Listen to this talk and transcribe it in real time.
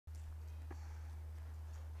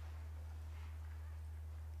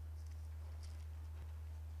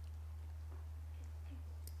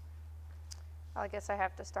I guess I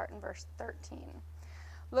have to start in verse 13.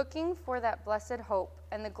 Looking for that blessed hope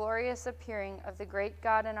and the glorious appearing of the great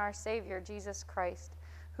God and our Savior, Jesus Christ,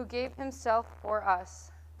 who gave himself for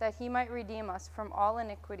us, that he might redeem us from all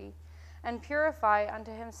iniquity, and purify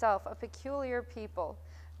unto himself a peculiar people,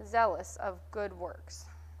 zealous of good works.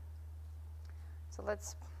 So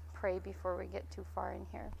let's pray before we get too far in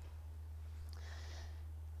here.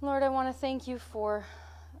 Lord, I want to thank you for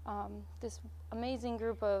this amazing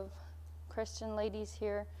group of Christian ladies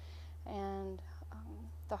here, and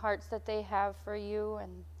the hearts that they have for you,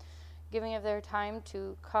 and giving of their time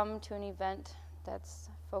to come to an event that's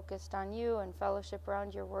focused on you and fellowship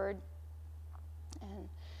around your word. And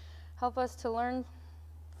help us to learn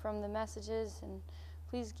from the messages, and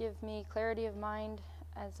please give me clarity of mind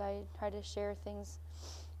as I try to share things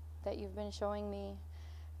that you've been showing me.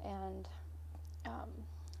 And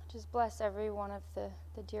just bless every one of the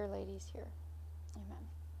dear ladies here. Amen.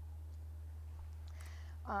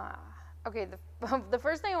 Okay, the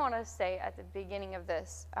first thing I want to say at the beginning of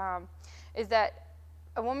this is that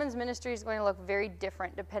a woman's ministry is going to look very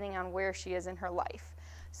different depending on where she is in her life.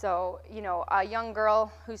 So, a young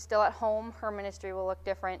girl who's still at home, her ministry will look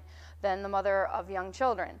different than the mother of young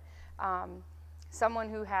children. Someone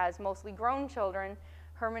who has mostly grown children,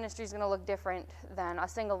 her ministry is going to look different than a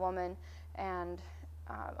single woman, and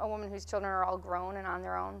a woman whose children are all grown and on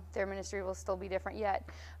their own, their ministry will still be different yet.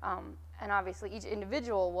 And obviously each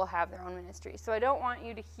individual will have their own ministry. So I don't want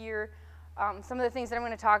you to hear some of the things that I'm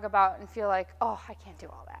going to talk about and feel like, oh, I can't do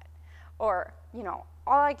all that. Or,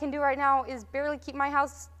 all I can do right now is barely keep my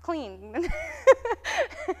house clean.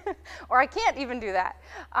 Or I can't even do that.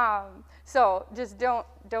 So just don't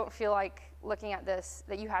feel like looking at this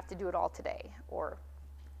that you have to do it all today or,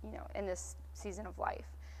 in this season of life.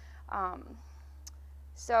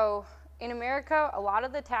 So in America, a lot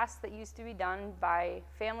of the tasks that used to be done by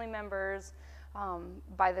family members,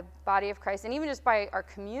 by the body of Christ, and even just by our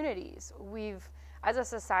communities, we've, as a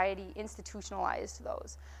society, institutionalized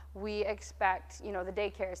those. We expect, the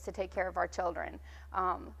daycares to take care of our children.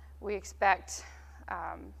 We expect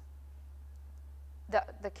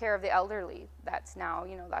the care of the elderly. That's now,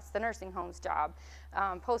 that's the nursing home's job.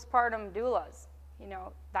 Postpartum doulas,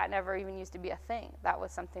 that never even used to be a thing. That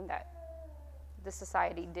was something that the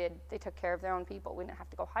society did. They took care of their own people. We didn't have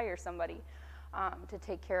to go hire somebody to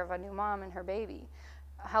take care of a new mom and her baby.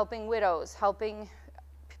 Helping widows, helping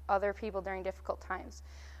other people during difficult times.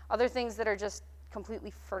 Other things that are just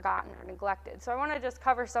completely forgotten or neglected. So I want to just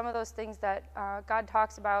cover some of those things that God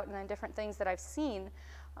talks about, and then different things that I've seen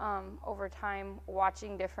over time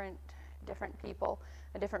watching different people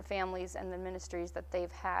and different families and the ministries that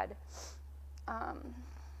they've had. So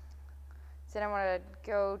then I want to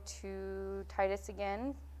go to Titus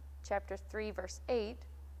again, chapter 3, verse 8.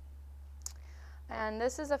 And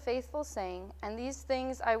this is a faithful saying, and these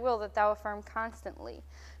things I will that thou affirm constantly,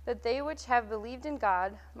 that they which have believed in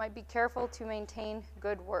God might be careful to maintain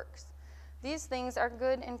good works. These things are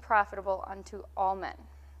good and profitable unto all men.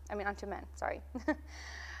 Unto men, sorry.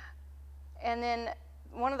 And then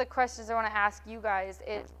one of the questions I want to ask you guys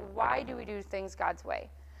is, why do we do things God's way?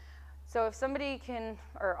 So if somebody can,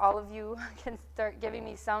 or all of you can start giving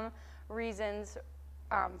me some reasons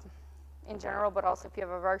in general, but also if you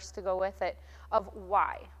have a verse to go with it, of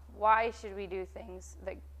why. Why should we do things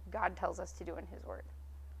that God tells us to do in his word?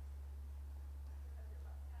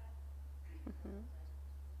 Mm-hmm.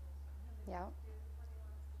 Yeah.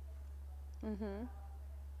 Mm-hmm.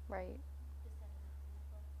 Right.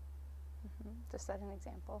 Mm-hmm. To set an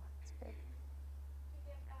example. That's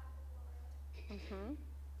good. Mm-hmm.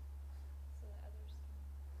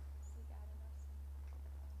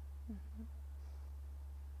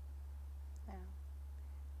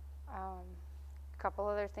 A couple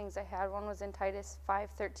other things I had. One was in Titus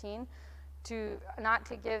 5:13, not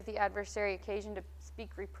to give the adversary occasion to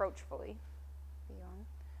speak reproachfully.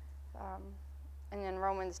 And then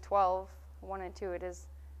Romans 12:1 and 2, it is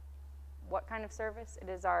what kind of service? It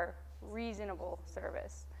is our reasonable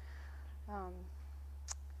service. It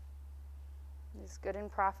is good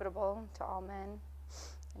and profitable to all men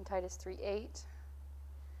in Titus 3:8.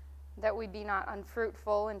 That we be not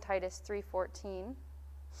unfruitful in Titus 3:14.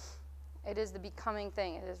 It is the becoming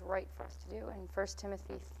thing. It is right for us to do in 1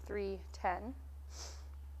 Timothy 3:10.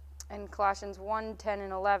 And Colossians 1:10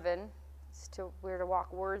 and 11, we're to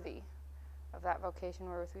walk worthy of that vocation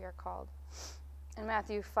wherewith we are called. And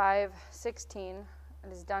Matthew 5:16,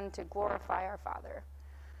 it is done to glorify our Father.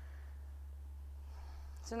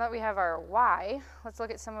 So now that we have our why, let's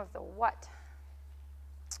look at some of the what.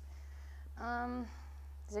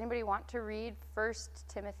 Does anybody want to read 1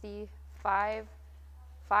 Timothy 5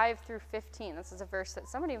 through 15? This is a verse that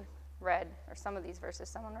somebody read, or some of these verses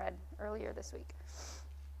someone read earlier this week.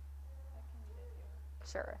 I can read it here.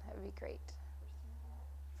 Sure, that would be great.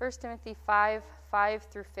 1 1 Timothy Timothy. 5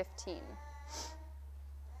 through 15.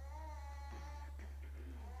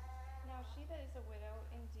 Now she that is a widow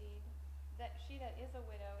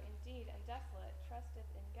indeed, and desolate, trusteth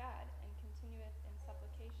in God, and continueth in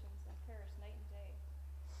supplications and prayers night and day.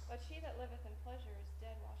 But she that liveth in pleasure is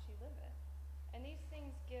dead while she liveth. And these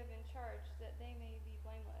things give in charge that they may be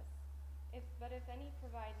blameless. But if any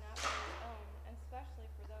provide not for his own, and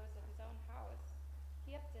especially for those of his own house,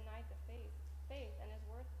 he hath denied the faith, and is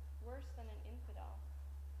worse than an infidel.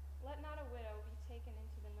 Let not a widow be taken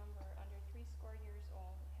into the number under 80 years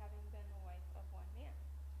old, having been the wife of one man,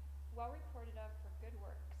 well reported of for good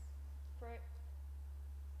works. For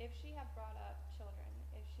if she have brought up children,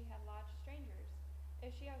 if she have lodged strangers,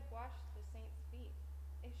 if she hath washed the saints' feet,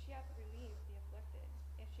 if she hath relieved the afflicted,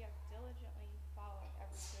 if she hath diligently followed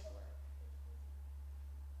every good work.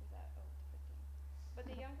 Is that 15? But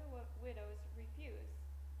the younger widows refuse,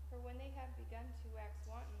 for when they have begun to wax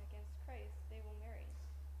wanton against Christ, they will marry,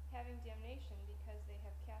 having damnation because they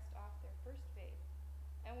have cast off their first faith.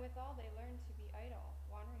 And withal they learn to be idle,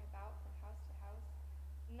 wandering about from house to house,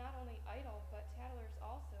 not only idle, but tattlers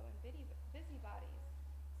also, and busybodies,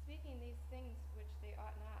 speaking these things which they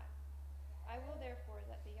ought not. I will therefore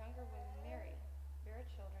that the younger women marry, bear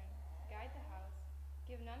children, guide the house,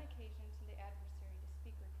 give none occasion to the adversary to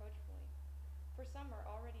speak reproachfully, for some are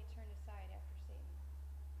already turned aside after Satan.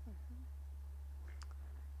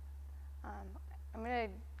 I'm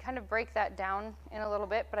going to kind of break that down in a little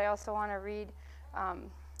bit, but I also want to read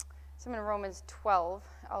some in Romans 12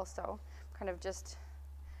 also, kind of just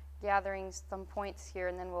gathering some points here,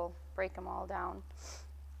 and then we'll break them all down.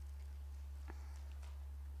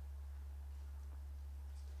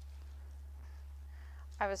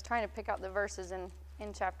 I was trying to pick out the verses in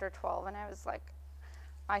chapter 12, and I was like,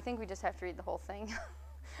 I think we just have to read the whole thing,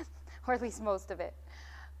 or at least most of it.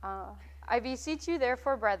 I beseech you,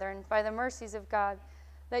 therefore, brethren, by the mercies of God,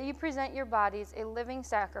 that you present your bodies a living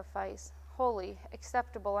sacrifice, holy,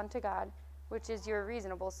 acceptable unto God, which is your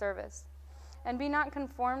reasonable service. And be not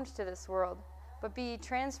conformed to this world, but be ye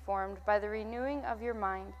transformed by the renewing of your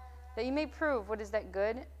mind, that ye may prove what is that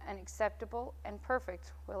good and acceptable and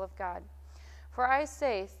perfect will of God. For I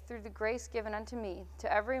say, through the grace given unto me,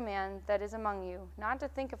 to every man that is among you, not to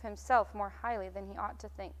think of himself more highly than he ought to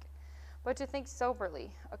think, but to think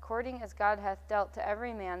soberly, according as God hath dealt to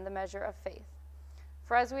every man the measure of faith.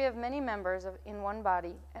 For as we have many members in one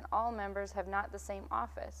body, and all members have not the same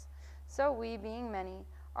office, so we, being many,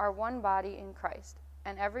 are one body in Christ,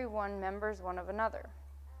 and every one members one of another,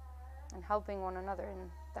 and helping one another in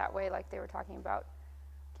that way, like they were talking about.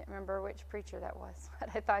 Can't remember which preacher that was, but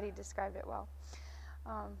I thought he described it well.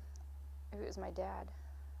 It was my dad.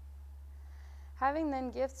 Having then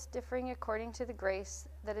gifts differing according to the grace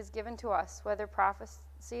that is given to us, whether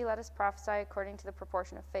prophecy, let us prophesy according to the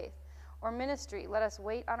proportion of faith, or ministry, let us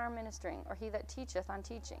wait on our ministering, or he that teacheth on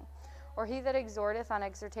teaching, or he that exhorteth on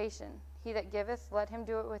exhortation, he that giveth, let him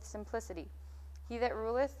do it with simplicity, he that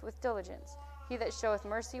ruleth with diligence, he that showeth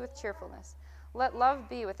mercy with cheerfulness. Let love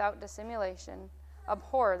be without dissimulation.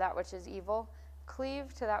 Abhor that which is evil,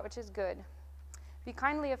 cleave to that which is good. Be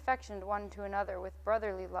kindly affectioned one to another with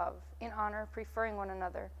brotherly love, in honor, preferring one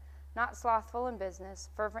another, not slothful in business,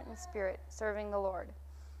 fervent in spirit, serving the Lord,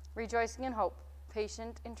 rejoicing in hope,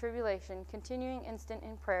 patient in tribulation, continuing instant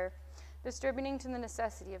in prayer, distributing to the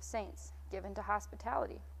necessity of saints, given to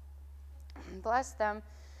hospitality. Bless them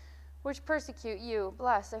which persecute you,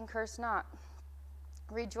 bless and curse not.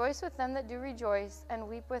 Rejoice with them that do rejoice, and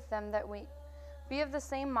weep with them that weep. Be of the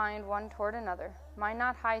same mind one toward another. Mind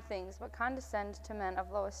not high things, but condescend to men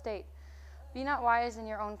of low estate. Be not wise in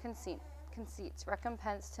your own conceits.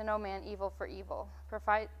 Recompense to no man evil for evil.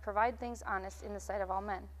 Provide things honest in the sight of all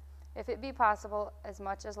men. If it be possible, as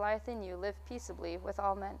much as lieth in you, live peaceably with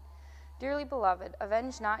all men. Dearly beloved,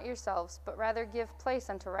 avenge not yourselves, but rather give place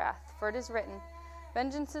unto wrath. For it is written,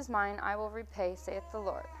 Vengeance is mine, I will repay, saith the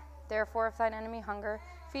Lord. Therefore, if thine enemy hunger,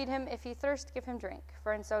 feed him. If he thirst, give him drink.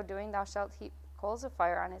 For in so doing thou shalt heap coals of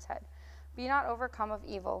fire on his head. Be not overcome of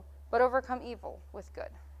evil, but overcome evil with good.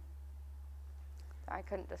 I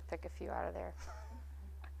couldn't just pick a few out of there.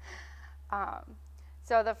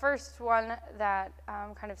 So the first one that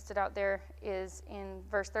kind of stood out there is in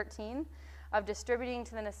verse 13 of distributing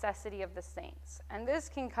to the necessity of the saints. And this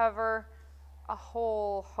can cover a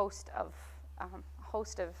whole host of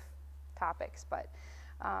topics, but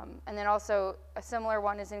and then also a similar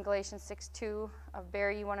one is in Galatians 6:2 of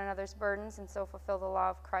bear ye one another's burdens and so fulfill the law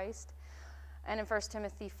of Christ. And in 1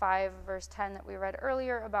 Timothy 5 verse 10 that we read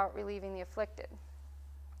earlier about relieving the afflicted.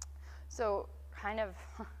 So kind of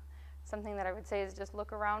something that I would say is just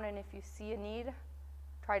look around, and if you see a need,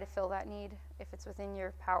 try to fill that need if it's within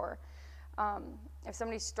your power. If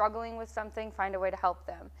somebody's struggling with something, find a way to help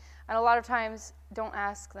them. And a lot of times, don't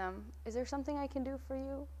ask them, is there something I can do for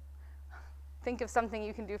you? Think of something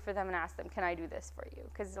you can do for them and ask them, can I do this for you?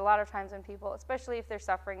 Because a lot of times when people, especially if they're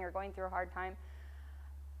suffering or going through a hard time,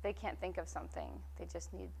 they can't think of something. They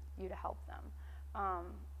just need you to help them.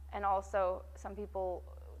 And also, some people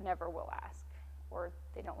never will ask, or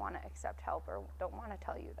they don't want to accept help, or don't want to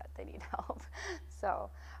tell you that they need help. So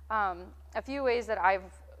a few ways that I've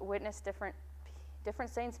witnessed different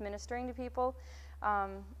saints ministering to people.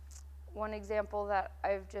 One example that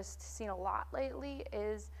I've just seen a lot lately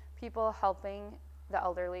is people helping the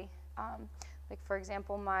elderly. Like, for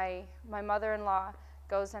example, my mother-in-law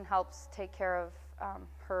goes and helps take care of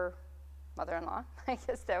her mother-in-law, I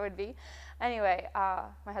guess that would be. Anyway,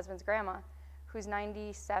 my husband's grandma, who's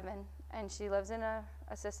 97, and she lives in a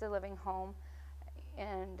assisted living home,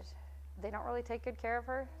 and they don't really take good care of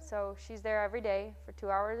her, so she's there every day for 2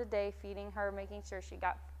 hours a day, feeding her, making sure she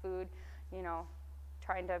got food, you know,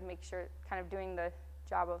 trying to make sure, kind of doing the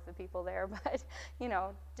job of the people there, but, you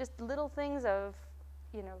know, just little things of,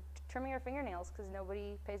 you know, trimming her fingernails because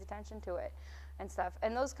nobody pays attention to it and stuff.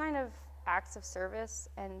 And those kind of acts of service,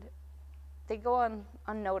 and they go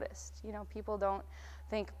unnoticed. You know, people don't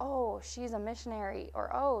think, oh, she's a missionary,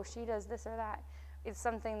 or oh, she does this or that. It's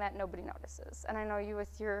something that nobody notices. And I know you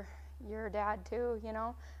with your dad too, you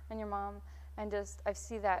know, and your mom, and just I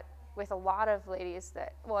see that with a lot of ladies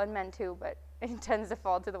that, well, and men too, but it tends to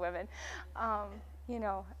fall to the women, you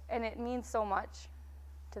know, and it means so much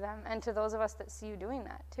to them, and to those of us that see you doing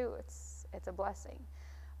that too. It's a blessing.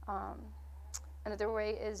 Another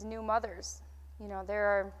way is new mothers. You know, there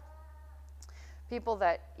are people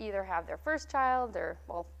that either have their first child, or,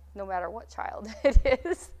 well, no matter what child it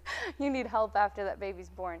is, you need help after that baby's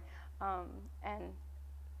born. And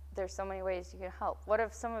there's so many ways you can help. What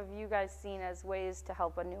have some of you guys seen as ways to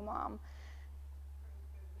help a new mom?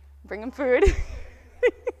 Bring them food.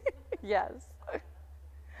 Yes.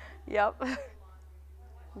 Yep.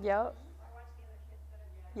 Yep.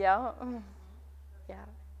 Yeah. Yeah.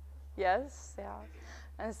 Yes. Yeah.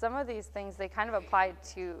 And some of these things, they kind of apply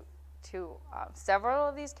to several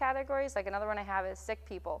of these categories. Like another one I have is sick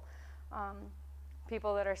people.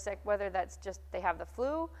 People that are sick, whether that's just they have the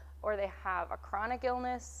flu or they have a chronic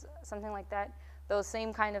illness, something like that. Those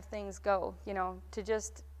same kind of things go, you know, to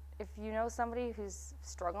just, if you know somebody who's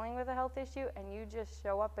struggling with a health issue and you just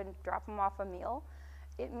show up and drop them off a meal,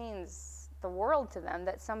 it means the world to them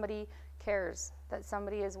that somebody cares, that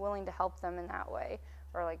somebody is willing to help them in that way.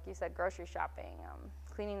 Or like you said, grocery shopping,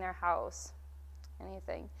 cleaning their house,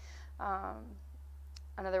 anything.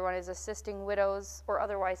 Another one is assisting widows or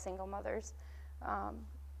otherwise single mothers.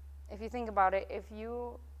 If you think about it,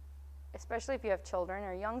 especially if you have children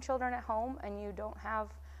or young children at home and you don't have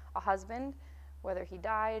a husband, whether he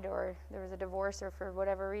died or there was a divorce or for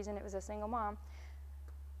whatever reason it was a single mom,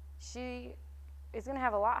 she is going to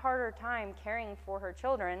have a lot harder time caring for her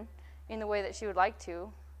children in the way that she would like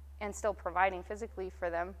to, and still providing physically for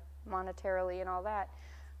them, monetarily and all that.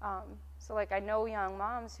 So like I know young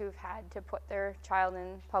moms who've had to put their child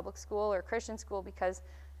in public school or Christian school because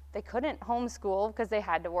they couldn't homeschool because they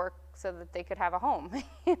had to work so that they could have a home,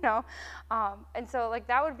 you know? And so like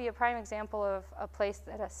that would be a prime example of a place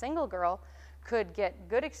that a single girl could get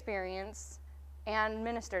good experience and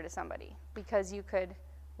minister to somebody, because you could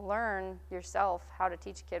learn yourself how to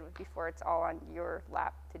teach a kid before it's all on your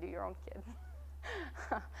lap to do your own kid.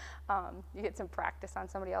 You get some practice on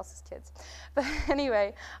somebody else's kids. But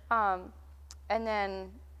anyway, and then,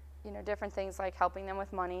 you know, different things like helping them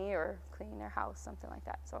with money or cleaning their house, something like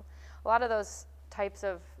that. So a lot of those types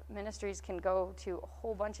of ministries can go to a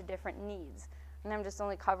whole bunch of different needs. And I'm just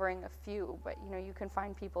only covering a few, but, you know, you can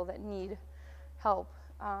find people that need help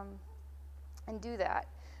and do that.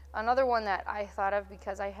 Another one that I thought of,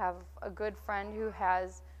 because I have a good friend who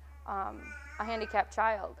has a handicapped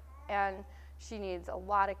child, and she needs a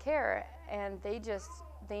lot of care, and they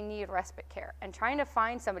need respite care. And trying to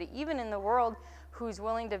find somebody, even in the world, who's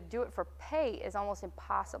willing to do it for pay is almost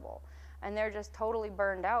impossible. And they're just totally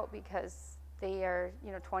burned out because they are,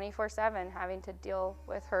 you know, 24/7 having to deal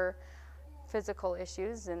with her physical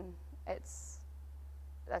issues, and that's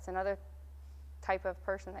another type of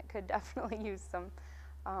person that could definitely use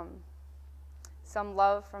some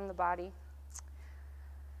love from the body.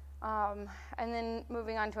 And then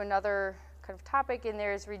moving on to another kind of topic in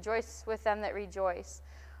there is rejoice with them that rejoice.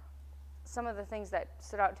 Some of the things that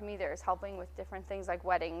stood out to me there is helping with different things like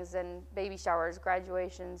weddings and baby showers,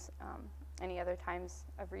 graduations, any other times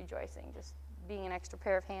of rejoicing, just being an extra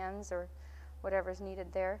pair of hands or whatever's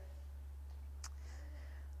needed there.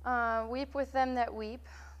 Weep with them that weep.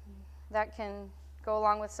 That can go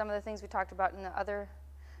along with some of the things we talked about in the other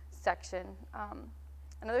section.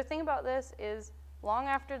 Another thing about this is long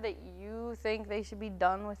after that you think they should be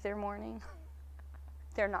done with their mourning,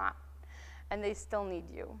 they're not. And they still need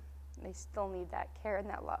you. They still need that care and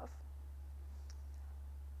that love.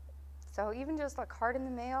 So even just a card in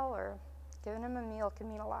the mail or giving them a meal can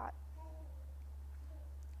mean a lot.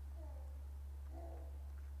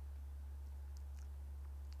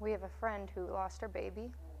 We have a friend who lost her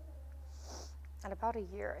baby at about a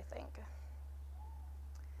year, I think.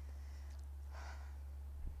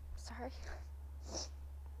 Sorry.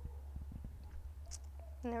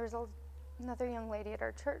 And there was another young lady at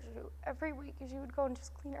our church who every week she would go and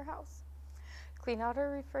just clean her house, clean out her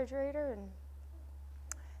refrigerator, and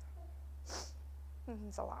it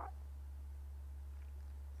means a lot.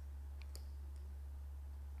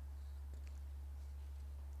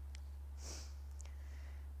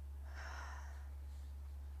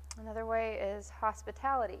 Another way is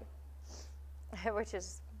hospitality, which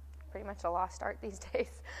is pretty much a lost art these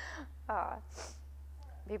days.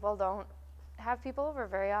 People don't have people over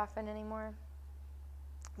very often anymore.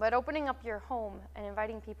 But opening up your home and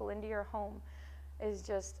inviting people into your home is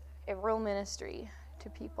just a real ministry to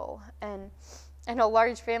people. And I know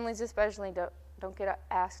large families especially don't get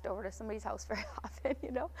asked over to somebody's house very often,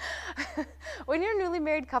 you know. When you're a newly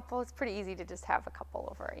married couple, it's pretty easy to just have a couple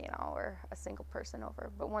over, you know, or a single person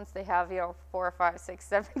over. But once they have, 4, 5, 6,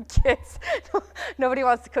 7 kids, nobody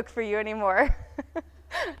wants to cook for you anymore.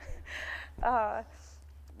 But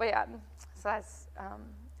yeah, so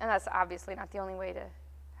and that's obviously not the only way to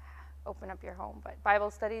open up your home. But Bible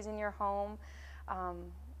studies in your home,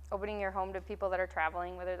 opening your home to people that are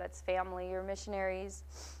traveling, whether that's family or missionaries.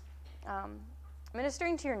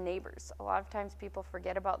 Ministering to your neighbors. A lot of times people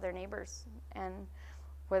forget about their neighbors, and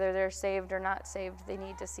whether they're saved or not saved, they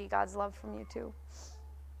need to see God's love from you too.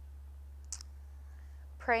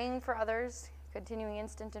 Praying for others, continuing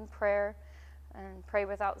instant in prayer, and pray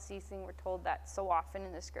without ceasing. We're told that so often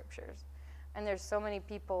in the scriptures. And there's so many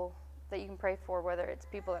people that you can pray for, whether it's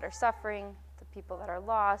people that are suffering, the people that are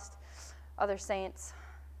lost, other saints.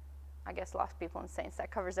 I guess lost people and saints,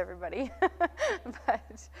 that covers everybody.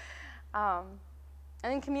 But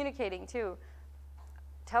and then communicating too.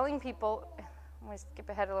 Telling people, I'm going to skip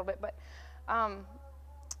ahead a little bit, but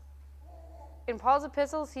in Paul's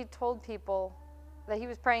epistles, he told people that he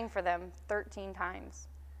was praying for them 13 times.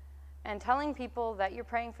 And telling people that you're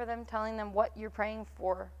praying for them, telling them what you're praying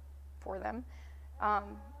for them,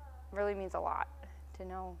 really means a lot to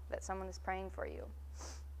know that someone is praying for you.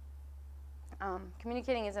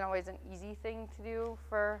 Communicating isn't always an easy thing to do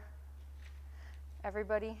for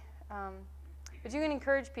everybody. But you can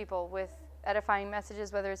encourage people with edifying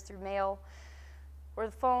messages, whether it's through mail or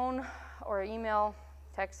the phone or email,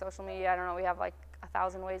 text, social media. I don't know, we have like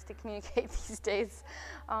 1,000 ways to communicate these days.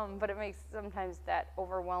 But it makes sometimes that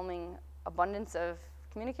overwhelming abundance of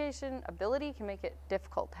communication ability can make it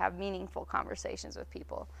difficult to have meaningful conversations with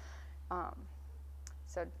people.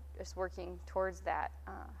 So just working towards that.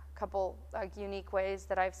 Couple unique ways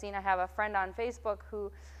that I've seen. I have a friend on Facebook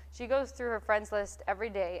who she goes through her friends list every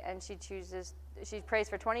day, and she prays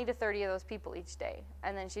for 20 to 30 of those people each day,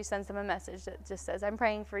 and then she sends them a message that just says, "I'm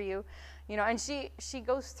praying for you," and she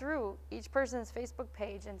goes through each person's Facebook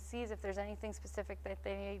page and sees if there's anything specific that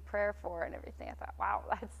they need prayer for and everything. I thought, wow,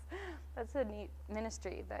 that's a neat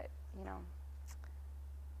ministry that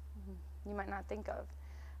you might not think of.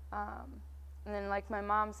 And then like my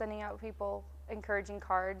mom sending out people encouraging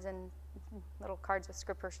cards and little cards with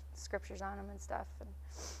scriptures on them and stuff, and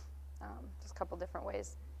just a couple different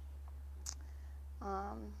ways.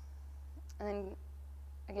 And then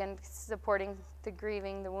again, supporting the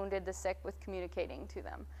grieving, the wounded, the sick with communicating to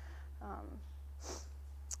them.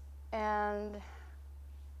 And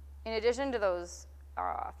in addition to those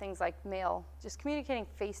things like mail, just communicating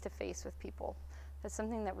face to face with people. That's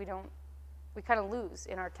something that we kind of lose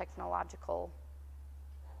in our technological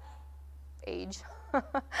age.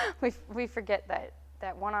 we forget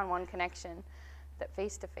that one-on-one connection, that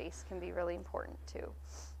face-to-face can be really important too.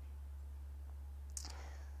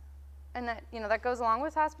 And that that goes along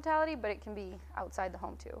with hospitality, but it can be outside the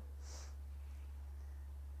home too.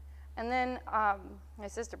 And then my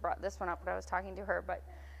sister brought this one up when I was talking to her, but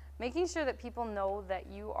making sure that people know that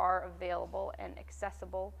you are available and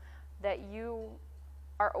accessible, that you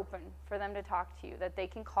are open for them to talk to you, that they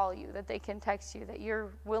can call you, that they can text you, that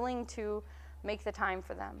you're willing to make the time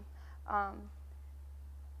for them. And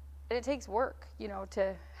it takes work,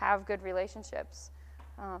 to have good relationships.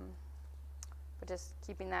 But just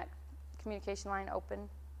keeping that communication line open.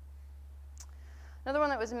 Another one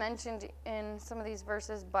that was mentioned in some of these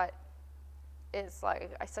verses, but is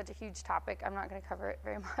like such a huge topic, I'm not going to cover it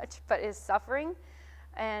very much, but is suffering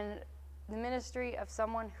and the ministry of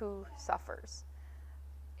someone who suffers.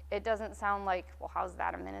 It doesn't sound like, well, how's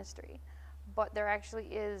that a ministry? But there actually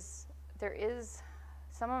is, there is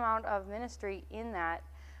some amount of ministry in that.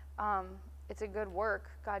 It's a good work.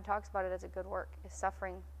 God talks about it as a good work, is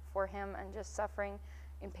suffering for him and just suffering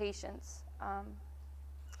in patience.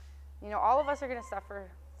 All of us are going to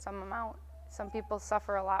suffer some amount. Some people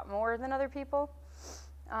suffer a lot more than other people.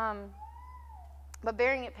 But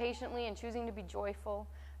bearing it patiently and choosing to be joyful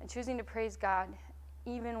and choosing to praise God,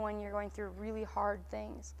 even when you're going through really hard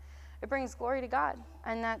things, it brings glory to God.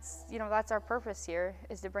 And that's our purpose here,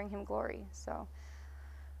 is to bring him glory. So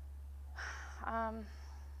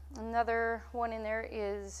another one in there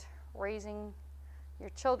is raising your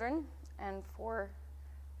children, and for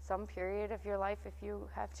some period of your life, if you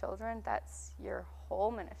have children, that's your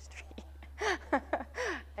whole ministry.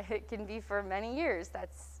 It can be for many years.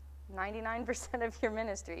 That's 99% of your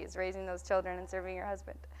ministry, is raising those children and serving your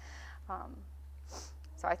husband.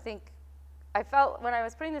 So I felt, when I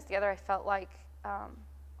was putting this together, I felt like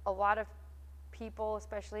a lot of people,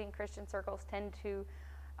 especially in Christian circles, tend to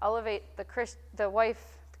elevate the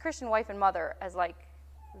Christian wife and mother as like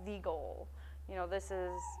the goal. This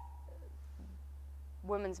is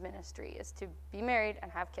women's ministry, is to be married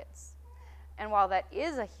and have kids. And while that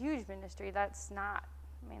is a huge ministry, that's not,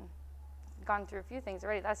 gone through a few things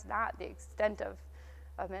already, that's not the extent of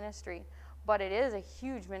ministry. But it is a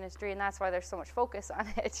huge ministry, and that's why there's so much focus on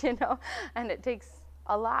it, and it takes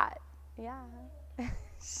a lot. Yeah.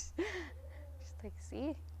 She's like,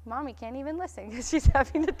 see, Mommy can't even listen because she's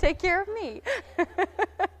having to take care of me.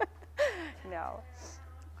 No.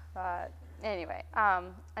 Anyway,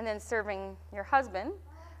 and then serving your husband.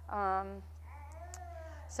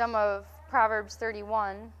 Some of Proverbs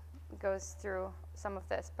 31 goes through some of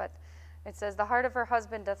this, but it says, the heart of her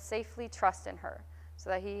husband doth safely trust in her, so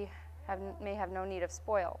that he may have no need of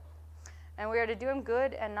spoil. And we are to do him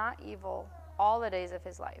good and not evil all the days of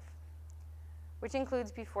his life, which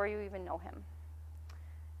includes before you even know him.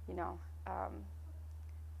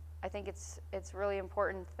 I think it's really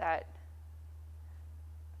important that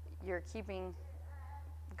you're keeping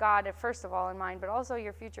God, first of all, in mind, but also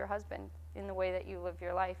your future husband in the way that you live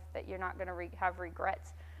your life, that you're not going to have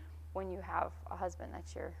regrets when you have a husband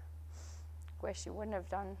that you wish you wouldn't have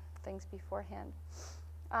done things beforehand.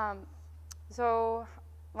 So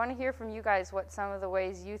I want to hear from you guys what some of the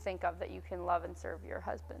ways you think of that you can love and serve your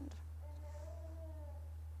husband.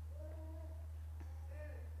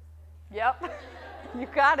 Yep, you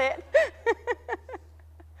got it.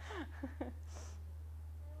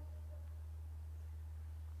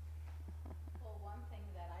 Well, one thing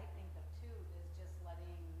that I think of too is just letting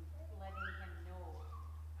him know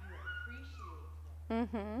you appreciate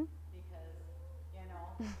him. Mm-hmm. Because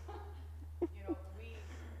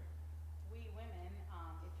we women,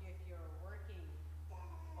 if you're a working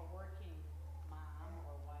mom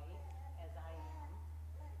or wife, as I am,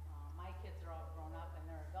 my kids are all grown up and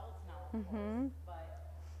they're adults now, of Mm-hmm. course,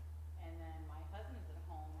 and then my husband's at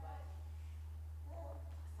home, but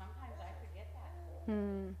sometimes I forget that.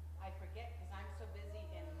 Mm. I forget because I'm so busy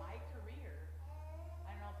in my career.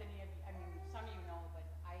 I don't know if any of you, some of you know, but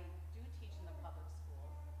I do teach in the public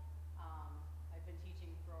school. I've been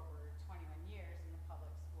teaching for over 21 years in the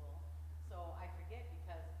public school. So I forget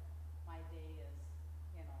because my day is,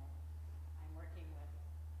 I'm working with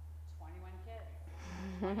 21 kids,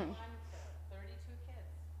 21 to 32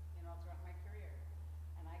 kids, throughout my career.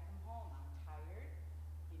 And I come home, I'm tired.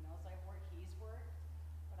 He knows he's worked,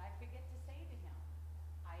 but I forget to say to him,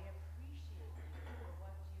 I appreciate you for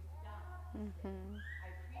what you've done. Mm-hmm. I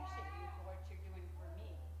appreciate you for what you're doing for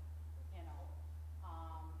me,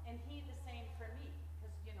 and he the same for me,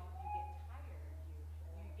 because you get tired,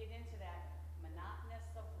 you get into that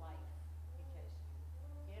monotonous of life because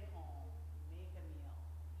you get home, make a meal,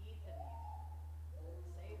 eat the meal,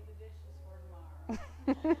 save the dishes for tomorrow.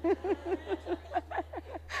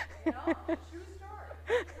 True story.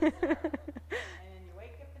 And then you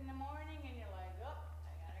wake up in the morning and you're like, oh,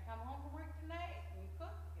 I gotta come home from work tonight and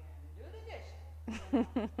cook and do the dishes.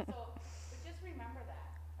 So, but just remember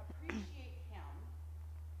that. Appreciate him,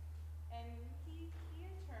 and he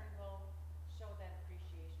in turn will show that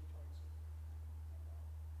appreciation towards you.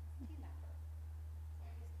 Team effort.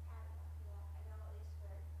 And just add on to that, I know at least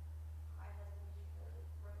for my husband, we usually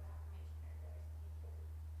word of affirmation or there's something good.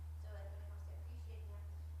 So like when it comes to appreciating him,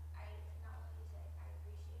 I not only say I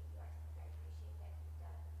appreciate you, I think I appreciate that you've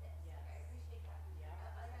done this. Yes. Like I appreciate that. Yep.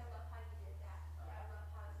 Like I love how you did that. Or I love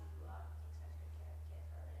how you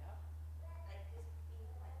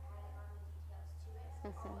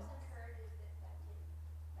always encourages them to,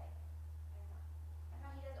 like, I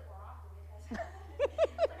know he does it more often because but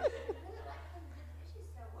I really like him to do the dishes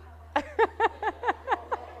so well.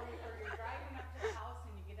 Or you're driving up to the house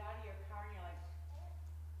and you get out of your car and you're like,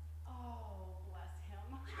 oh, bless him.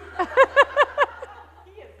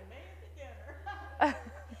 He has made the dinner.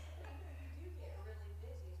 You do get really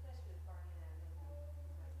busy, especially with Barney and I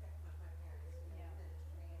living with my parents, you know, Yeah.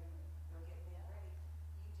 ministry and, you know, getting things ready.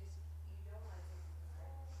 You don't want to take it for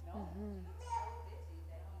granted. No. You get so busy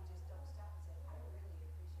that you just don't stop and say, I really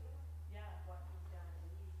appreciate Yeah. what he's done,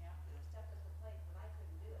 and he, Yeah. you know, stepped up the plate when I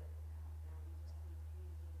couldn't do it. Now we just need to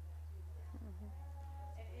communicate that too.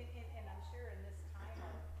 And I'm sure in this time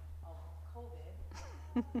of COVID,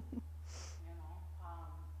 you know,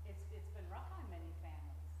 it's been rough on many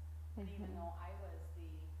families. And even though I was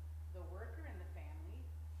the worker in the family,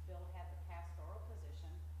 Bill had the pastoral position,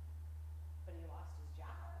 but he lost his job.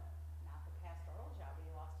 Not the pastoral job, but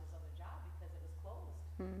he lost his other job because it was closed.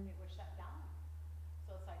 It was shut down.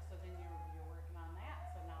 So it's like, so then you're working on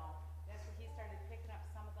that. So now that's where he started picking up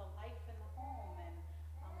some of the life in the home, and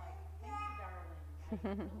I'm like, thank you, darling. I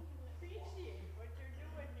really appreciate what you're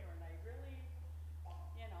doing here, and I really,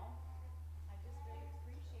 you know, I just really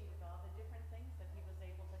appreciated all the different things that he was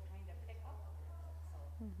able to kind of pick up a little bit. So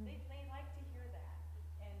they like to hear that.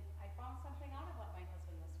 And I found something out about my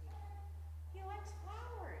husband this week. He likes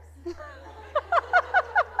flowers.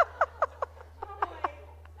 I'm like,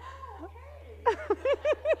 oh, okay.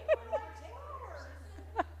 Flowers.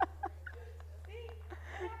 See,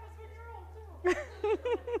 that happens when you're old too. I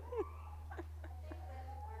think that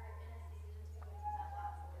we're in a season too when you have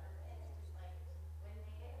lots of little kids, just like when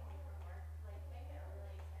they get home from work, like make it a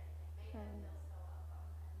really exciting thing. Make them feel so welcome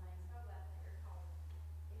and like so glad that you're home.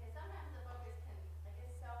 Because sometimes the focus can, like,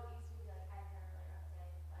 it's so easy to be like, I have a really rough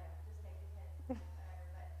day, like just take the kids and whatever.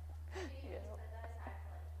 But being able to set that aside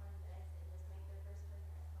for like 20 minutes and just make their first 20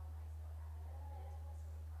 minutes home like so happy that it is with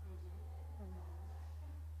so appreciated and all that.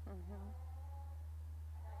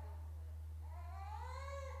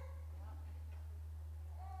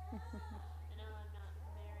 I know I'm not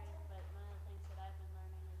married, but one of the things that I've been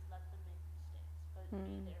learning is let them make mistakes, but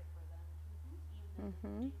be there for them, even though they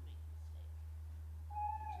do make mistakes.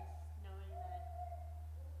 And just knowing that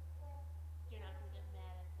you're not going to get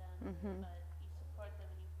mad at them, but you support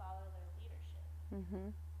them and you follow their leadership. I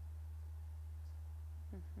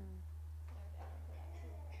would add to that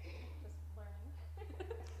too, just learning.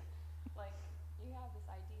 Like, you have this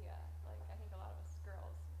idea, like, I think a lot of us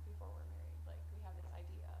girls, before we're married, like, we have this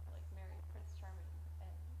idea of, like, marrying Prince Charming,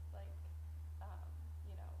 and, like,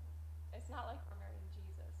 you know, it's not like we're marrying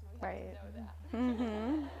Jesus, and we have to know that.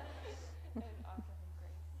 And offer him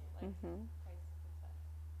grace, like, Christ himself.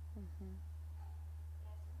 Yeah,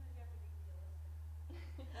 sometimes you have to be realistic.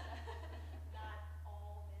 Not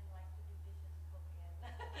all men like to do dishes, cook, and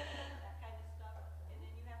that kind of stuff. And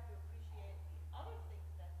then you have to appreciate the other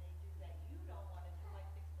things that they do that you don't want to do, like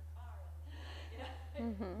fix the car and, you know,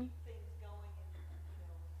 keep things going, and, you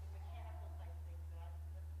know, the mechanical type things that I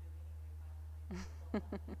couldn't do anyway if I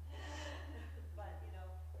was married. But, you know,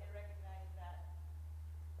 and recognize that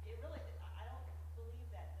it really, I don't believe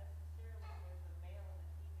that necessarily there's a male and a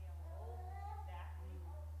female role exactly.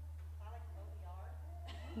 I like to know the art,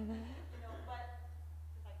 you know, but,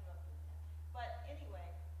 because I grew up doing that. But anyway,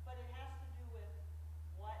 but it has to do with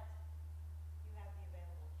what you have the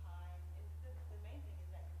available time, and the main thing is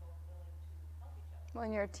that you're both willing to help each other. When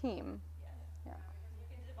you're a team. Yes. Yeah. You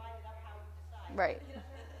can divide it up how you decide. Right. You know?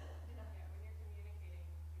 Yeah, when you're communicating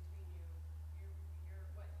between you, your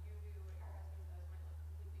what you do, what your husband does might look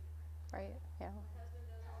completely different. Right. Yeah. My husband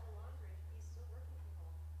does all the laundry. He's still working from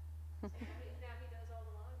home. So now he does all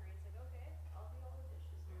the laundry. It's like, okay, I'll do all the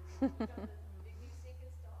dishes. We've got the big new sink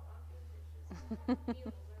installed. I'm doing dishes.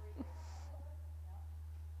 Meals every day.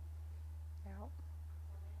 Yeah. Well,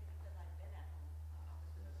 maybe because I've been at home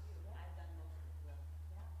with you, I've done most of the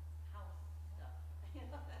house stuff. You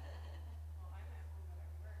know? Well, I'm at home, but I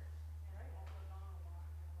work, and I'm also gone a lot,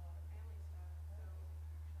 and have a lot of family stuff, so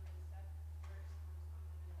actually Seth works, comes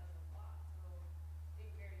home, and does a lot, so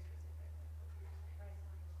being very specific, like what you're saying, like,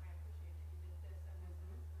 I appreciate that you did this and this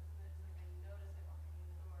and this and this, like, I notice it walking in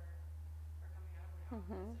the door, or coming out of my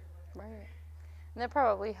office, or whatever. Right. And that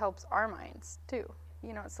probably helps our minds too.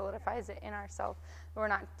 You know, it solidifies it in ourselves. We're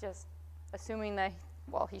not just assuming that,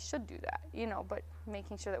 well, he should do that, you know, but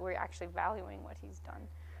making sure that we're actually valuing what he's done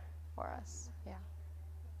for us. Yeah.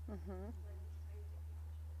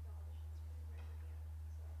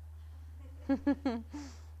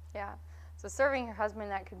 Yeah. So serving your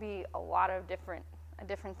husband, that could be a lot of different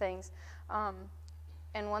things.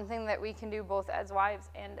 And one thing that we can do both as wives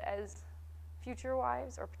and as future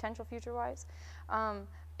wives or potential future wives,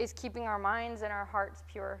 is keeping our minds and our hearts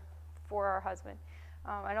pure for our husband.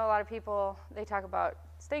 I know a lot of people, they talk about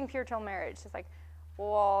staying pure till marriage. It's like,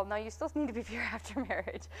 well, no, you still need to be pure after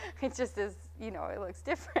marriage. It just is, it looks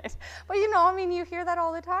different. But, you hear that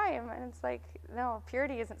all the time. And it's like, no,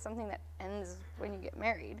 purity isn't something that ends when you get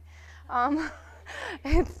married.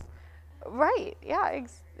 It's right, yeah,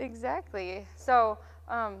 exactly. So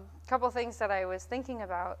a couple things that I was thinking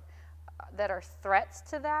about that are threats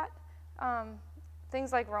to that,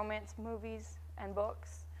 things like romance movies and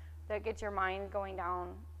books that get your mind going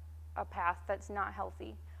down a path that's not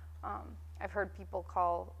healthy. I've heard people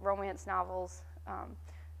call romance novels,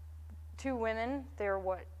 to women, they're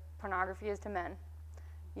what pornography is to men.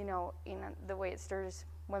 In the way it stirs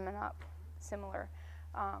women up, similar.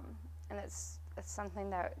 And it's something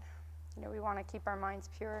that, we want to keep our minds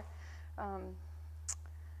pure.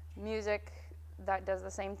 Music, that does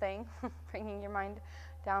the same thing, bringing your mind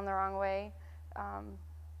down the wrong way.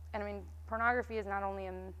 And pornography is not only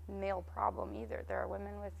a male problem either. There are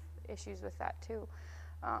women with issues with that too.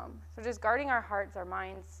 So just guarding our hearts, our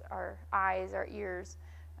minds, our eyes, our ears,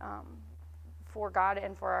 for God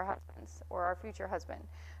and for our husbands or our future husband.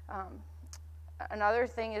 Another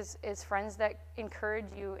thing is friends that encourage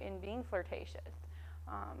you in being flirtatious.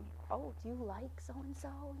 Oh, do you like so-and-so,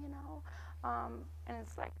 And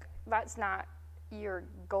it's like, that's not your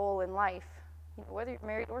goal in life, whether you're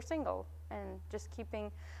married or single. And just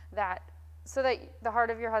keeping that so that the heart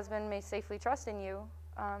of your husband may safely trust in you,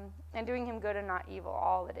 and doing him good and not evil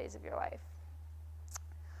all the days of your life.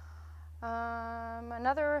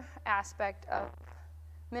 Another aspect of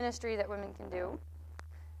ministry that women can do,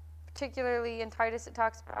 particularly in Titus it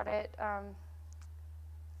talks about it, I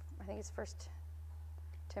think it's 1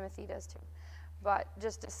 Timothy does too, but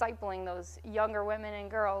just discipling those younger women and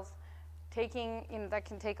girls, that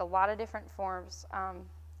can take a lot of different forms.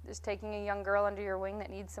 Just taking a young girl under your wing that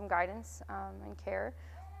needs some guidance and care,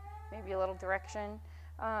 maybe a little direction.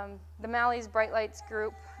 The Mally's Bright Lights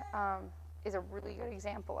group is a really good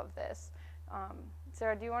example of this.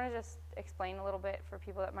 Sarah, do you want to just explain a little bit for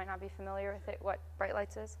people that might not be familiar with it, what Bright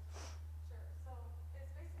Lights is? Sure. So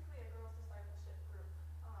it's basically a girls' discipleship group,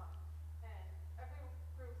 and every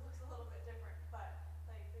group looks a little bit different, but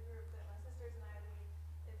like the group that my sisters and I lead,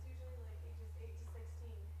 it's usually like ages 8 to 16,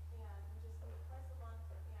 and we just meet twice a month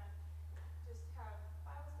and just have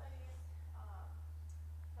Bible studies,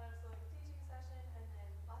 kind of like a teaching session, and then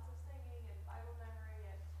lots of singing and Bible memory,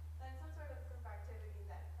 and then some sort of group activity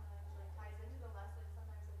that kind of like ties into the lesson.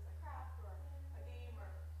 Sometimes it's a craft or a game or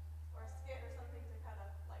a skit or something to kind of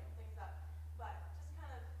lighten things up. But just kind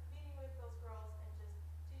of meeting with those girls and just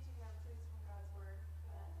teaching them truths from God's Word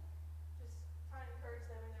and just trying to encourage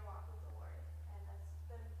them in their walk with the Lord. And that's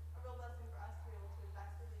been a real blessing for us to be able to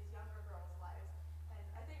invest in these younger girls' lives. And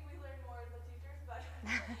I think we learn more as the teachers, but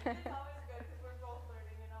it's always good because we're both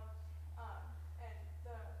learning, And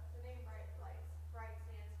the name Bright Lights, Bright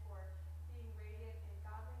stands for being radiant in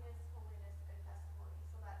godliness, holiness, and testimony.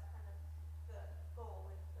 So that's kind of the goal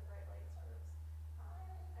with the Bright Lights groups.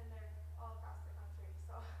 And they're all across the country,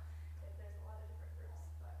 so there's a lot of different groups.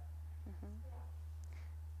 But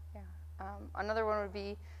Yeah. Another one would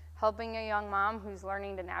be helping a young mom who's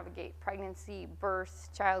learning to navigate pregnancy, birth,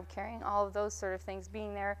 child caring, all of those sort of things,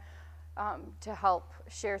 being there to help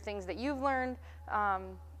share things that you've learned.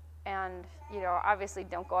 And, obviously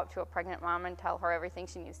don't go up to a pregnant mom and tell her everything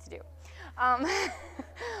she needs to do.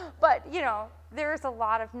 But, there's a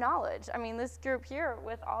lot of knowledge. This group here,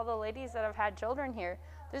 with all the ladies that have had children here,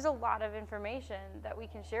 there's a lot of information that we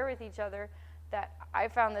can share with each other that I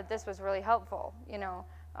found that this was really helpful,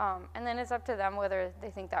 And then it's up to them whether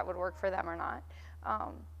they think that would work for them or not.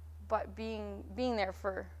 But being there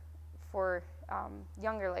for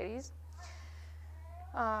younger ladies.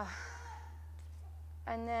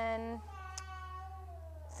 And then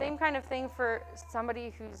same kind of thing for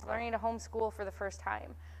somebody who's learning to homeschool for the first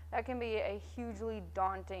time. That can be a hugely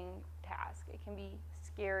daunting task. It can be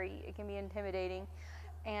scary. It can be intimidating.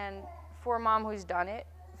 And for a mom who's done it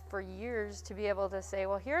for years to be able to say,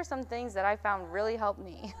 well, here are some things that I found really helped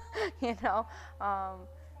me,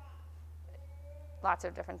 lots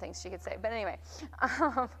of different things she could say. But anyway,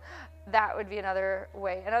 that would be another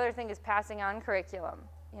way. Another thing is passing on curriculum.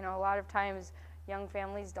 A lot of times young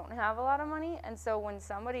families don't have a lot of money, and so when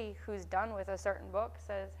somebody who's done with a certain book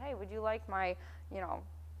says, hey, would you like my,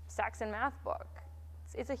 Saxon math book?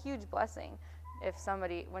 It's a huge blessing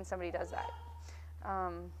when somebody does that.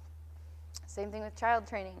 Same thing with child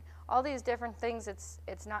training. All these different things,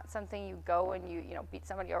 it's not something you go and you beat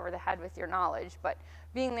somebody over the head with your knowledge, but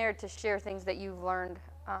being there to share things that you've learned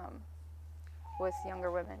with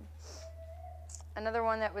younger women. Another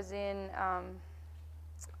one that was in,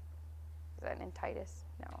 is that in Titus?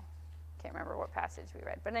 No, can't remember what passage we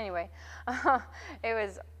read. But anyway, it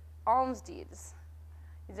was alms deeds.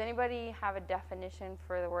 Does anybody have a definition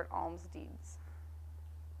for the word alms deeds?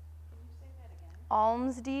 Can you say that again?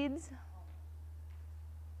 Alms deeds?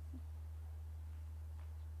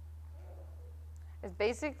 It's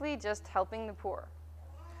basically just helping the poor.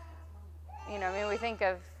 You know, I mean, we think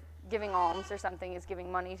of giving alms or something as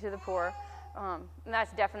giving money to the poor. And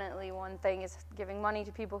that's definitely one thing, is giving money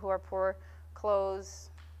to people who are poor,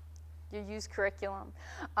 clothes, your used curriculum,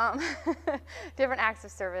 different acts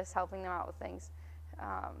of service, helping them out with things.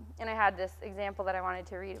 And I had this example that I wanted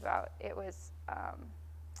to read about. It was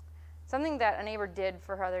something that a neighbor did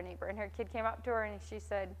for her other neighbor. And her kid came up to her and she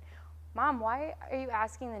said, "Mom, why are you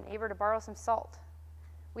asking the neighbor to borrow some salt?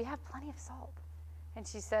 We have plenty of salt." And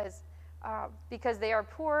she says, "Because they are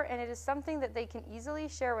poor and it is something that they can easily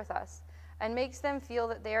share with us and makes them feel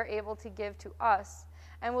that they are able to give to us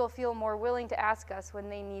and will feel more willing to ask us when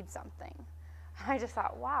they need something." And I just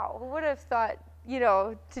thought, wow, who would have thought, you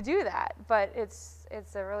know, to do that? But it's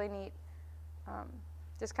a really neat,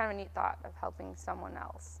 just kind of a neat thought of helping someone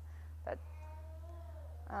else. That,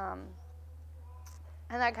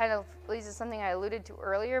 and that kind of leads to something I alluded to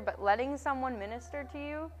earlier, but letting someone minister to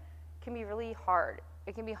you can be really hard.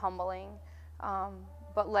 It can be humbling,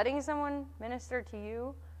 but letting someone minister to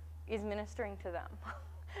you is ministering to them,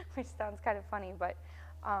 which sounds kind of funny, but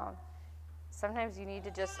sometimes you need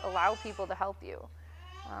to just allow people to help you,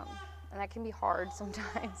 and that can be hard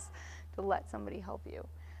sometimes to let somebody help you.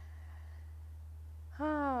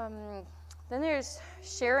 Then there's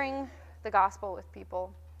sharing the gospel with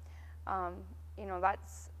people. You know,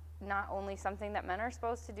 that's not only something that men are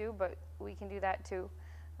supposed to do, but we can do that too.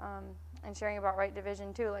 And sharing about right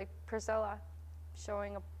division too, like Priscilla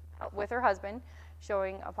showing with her husband,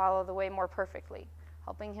 showing Apollo the way more perfectly,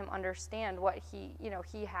 helping him understand what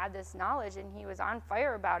he had this knowledge and he was on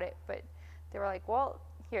fire about it, but they were like, well,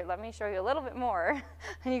 here, let me show you a little bit more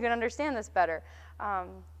and you can understand this better.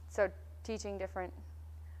 So teaching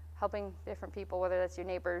helping different people, whether that's your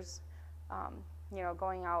neighbors, you know,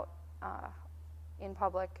 going out in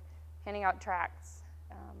public, handing out tracts,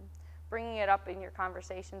 bringing it up in your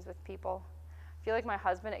conversations with people. I feel like my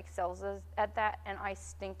husband excels at that, and I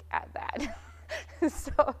stink at that.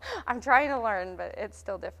 So I'm trying to learn, but it's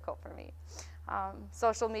still difficult for me.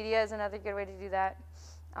 Social media is another good way to do that.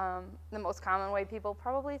 The most common way people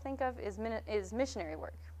probably think of is missionary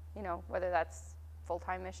work, you know, whether that's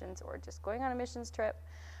full-time missions or just going on a missions trip.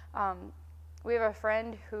 We have a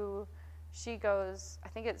friend who she goes, I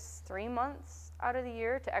think it's 3 months out of the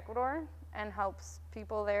year to Ecuador and helps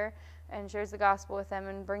people there and shares the gospel with them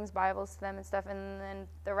and brings Bibles to them and stuff. And then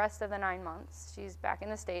the rest of the 9 months, she's back in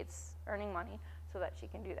the States earning money so that she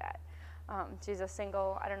can do that. She's a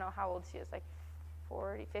single, I don't know how old she is, like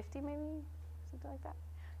 40, 50 maybe, something like that.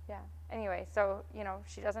 Yeah. Anyway, so, you know,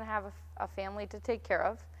 she doesn't have a family to take care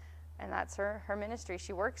of, and that's her ministry.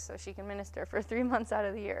 She works so she can minister for 3 months out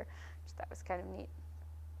of the year. So that was kind of neat.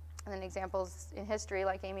 And then examples in history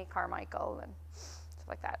like Amy Carmichael and stuff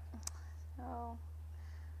like that. So,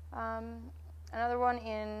 another one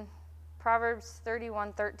in Proverbs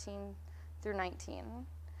 31:13 through 19.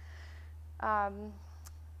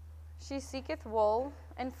 She seeketh wool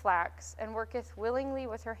and flax, and worketh willingly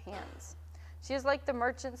with her hands. She is like the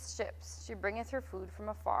merchant's ships. She bringeth her food from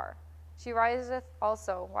afar. She riseth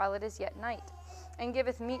also while it is yet night, and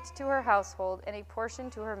giveth meat to her household, and a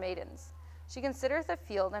portion to her maidens. She considereth a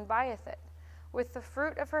field, and buyeth it. With the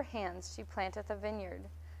fruit of her hands she planteth a vineyard.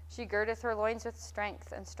 She girdeth her loins with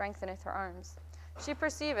strength, and strengtheneth her arms. She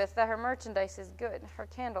perceiveth that her merchandise is good. Her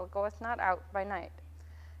candle goeth not out by night.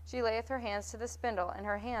 She layeth her hands to the spindle, and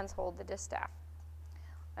her hands hold the distaff.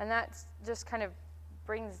 And that just kind of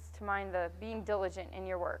brings to mind the being diligent in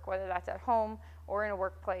your work, whether that's at home or in a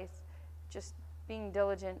workplace, just being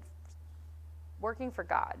diligent, working for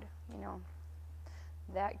God, you know.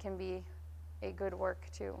 That can be a good work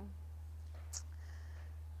too.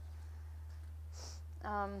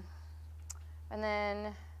 And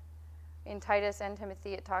then in Titus and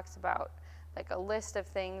Timothy, it talks about like a list of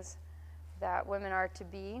things that women are to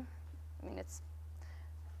be. I mean,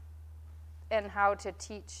 and how to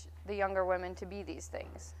teach the younger women to be these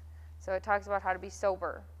things. So it talks about how to be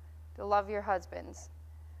sober, to love your husbands,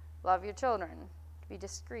 love your children, to be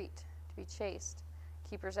discreet, to be chaste,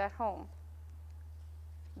 keepers at home,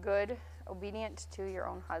 good, obedient to your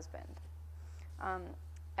own husband.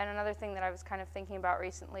 And another thing that I was kind of thinking about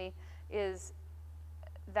recently is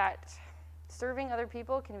that serving other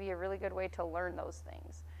people can be a really good way to learn those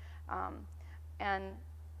things. And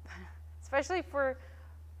especially for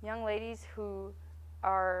young ladies who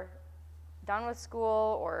are done with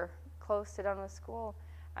school or close to done with school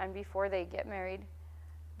and before they get married,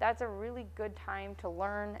 that's a really good time to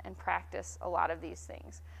learn and practice a lot of these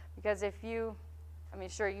things. Because if you,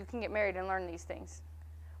 sure, you can get married and learn these things,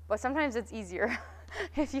 but sometimes it's easier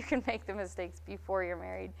if you can make the mistakes before you're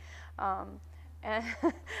married, and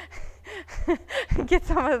get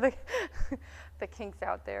some of the kinks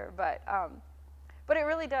out there. But it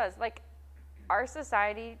really does. Like, our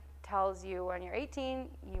society tells you when you're 18,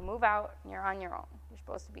 you move out and you're on your own. You're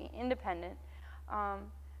supposed to be independent.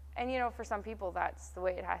 And for some people, that's the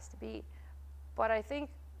way it has to be. But I think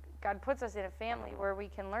God puts us in a family where we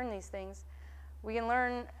can learn these things. We can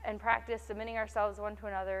learn and practice submitting ourselves one to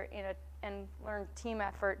another and learn team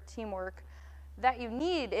effort, teamwork that you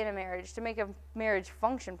need in a marriage to make a marriage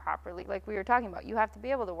function properly. Like we were talking about, you have to be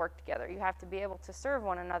able to work together. You have to be able to serve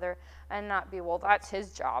one another and not be, well, that's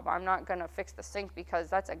his job. I'm not going to fix the sink because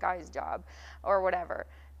that's a guy's job, or whatever.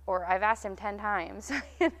 Or I've asked him 10 times,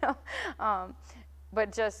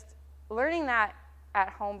 But just learning that at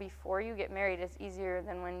home before you get married is easier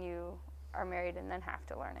than when you are married and then have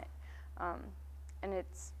to learn it. And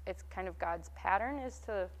it's kind of God's pattern is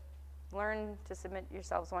to learn to submit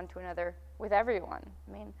yourselves one to another with everyone.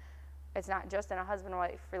 It's not just in a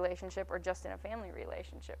husband-wife relationship or just in a family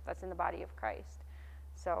relationship. That's in the body of Christ.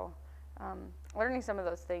 So learning some of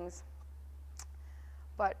those things.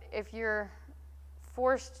 But if you're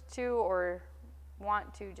forced to or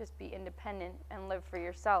want to just be independent and live for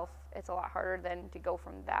yourself, it's a lot harder than to go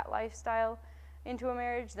from that lifestyle into a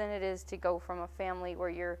marriage than it is to go from a family where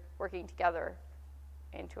you're working together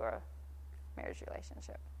into a marriage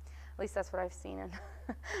relationship. At least that's what I've seen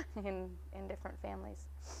in different families.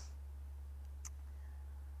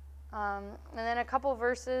 And then a couple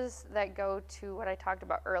verses that go to what I talked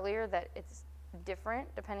about earlier, that it's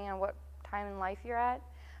different depending on what time in life you're at.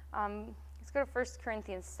 Let's go to 1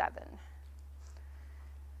 Corinthians 7.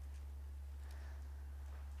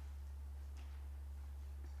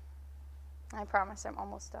 I promise I'm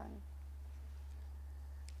almost done.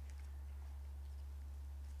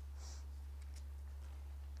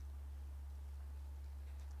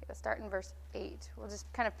 Let's start in verse 8. We'll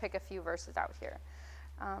just kind of pick a few verses out here.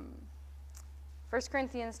 1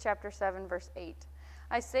 Corinthians chapter 7, verse 8.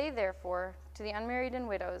 I say, therefore, to the unmarried and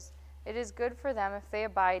widows, it is good for them if they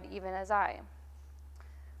abide even as I.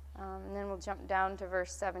 And then we'll jump down to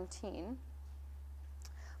verse 17.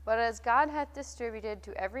 But as God hath distributed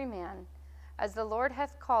to every man, as the Lord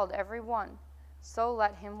hath called every one, so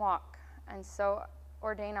let him walk, and so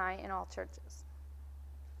ordain I in all churches.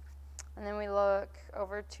 And then we look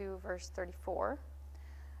over to verse 34.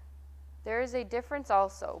 There is a difference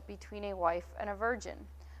also between a wife and a virgin.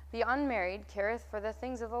 The unmarried careth for the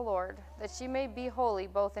things of the Lord, that she may be holy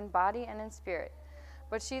both in body and in spirit.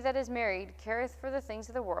 But she that is married careth for the things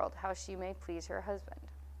of the world, how she may please her husband.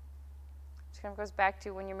 Which kind of goes back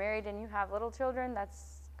to when you're married and you have little children,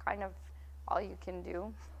 that's kind of all you can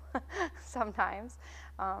do sometimes.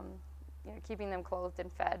 Keeping them clothed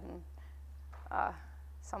and fed and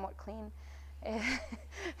somewhat clean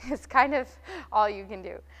is kind of all you can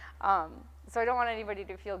do. So I don't want anybody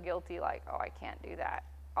to feel guilty like, oh, I can't do that.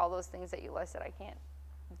 All those things that you listed, I can't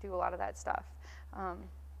do a lot of that stuff.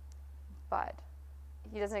 But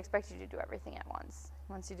he doesn't expect you to do everything at once.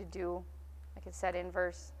 He wants you to do, like it said in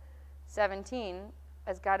verse 17,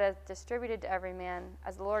 as God hath distributed to every man,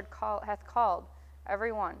 as the Lord hath called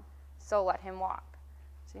every one, so let him walk.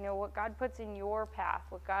 So what God puts in your path,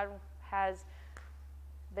 what God has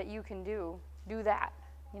that you can do that,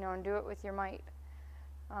 and do it with your might.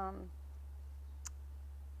 And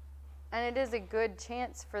it is a good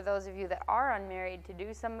chance for those of you that are unmarried to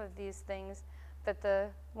do some of these things that the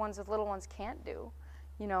ones with little ones can't do.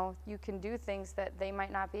 You can do things that they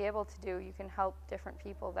might not be able to do. You can help different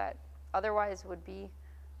people that otherwise would be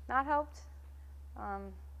not helped.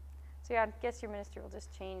 So yeah, I guess your ministry will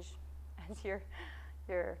just change as your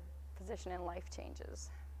position in life changes.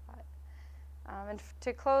 And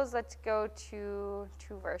to close, let's go to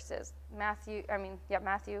 2 verses. Matthew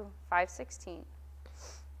 5:16.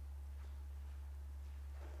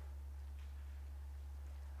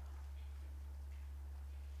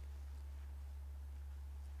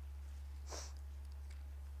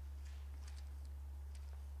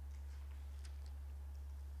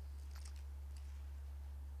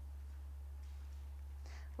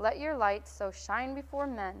 Let your light so shine before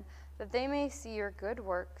men that they may see your good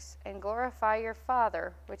works and glorify your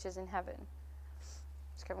Father which is in heaven.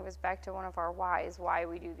 This kind of goes back to one of our whys, why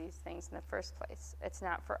we do these things in the first place. It's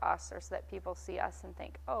not for us or so that people see us and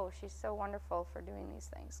think, oh, she's so wonderful for doing these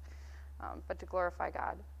things, but to glorify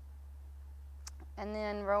God. And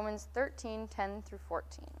then Romans 13, 10 through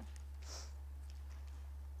 14.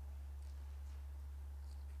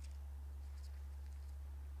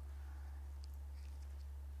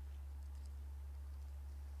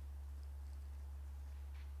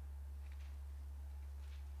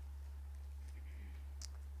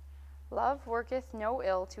 Love worketh no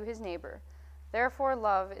ill to his neighbor. Therefore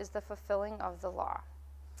love is the fulfilling of the law.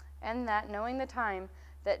 And that, knowing the time,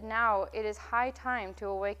 that now it is high time to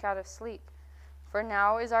awake out of sleep. For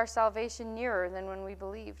now is our salvation nearer than when we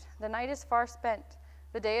believed. The night is far spent,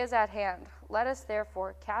 the day is at hand. Let us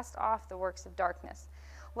therefore cast off the works of darkness.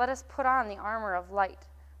 Let us put on the armor of light.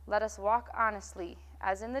 Let us walk honestly,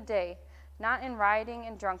 as in the day, not in rioting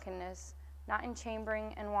and drunkenness, not in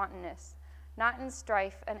chambering and wantonness, not in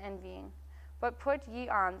strife and envying, but put ye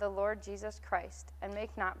on the Lord Jesus Christ, and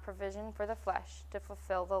make not provision for the flesh to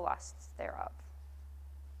fulfill the lusts thereof.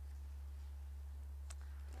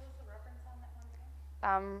 What was the reference on that one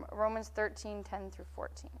again? Romans 13, 10 through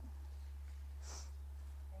 14.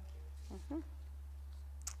 Thank you.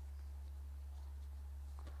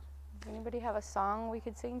 Does anybody have a song we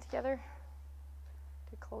could sing together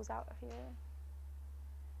to close out here?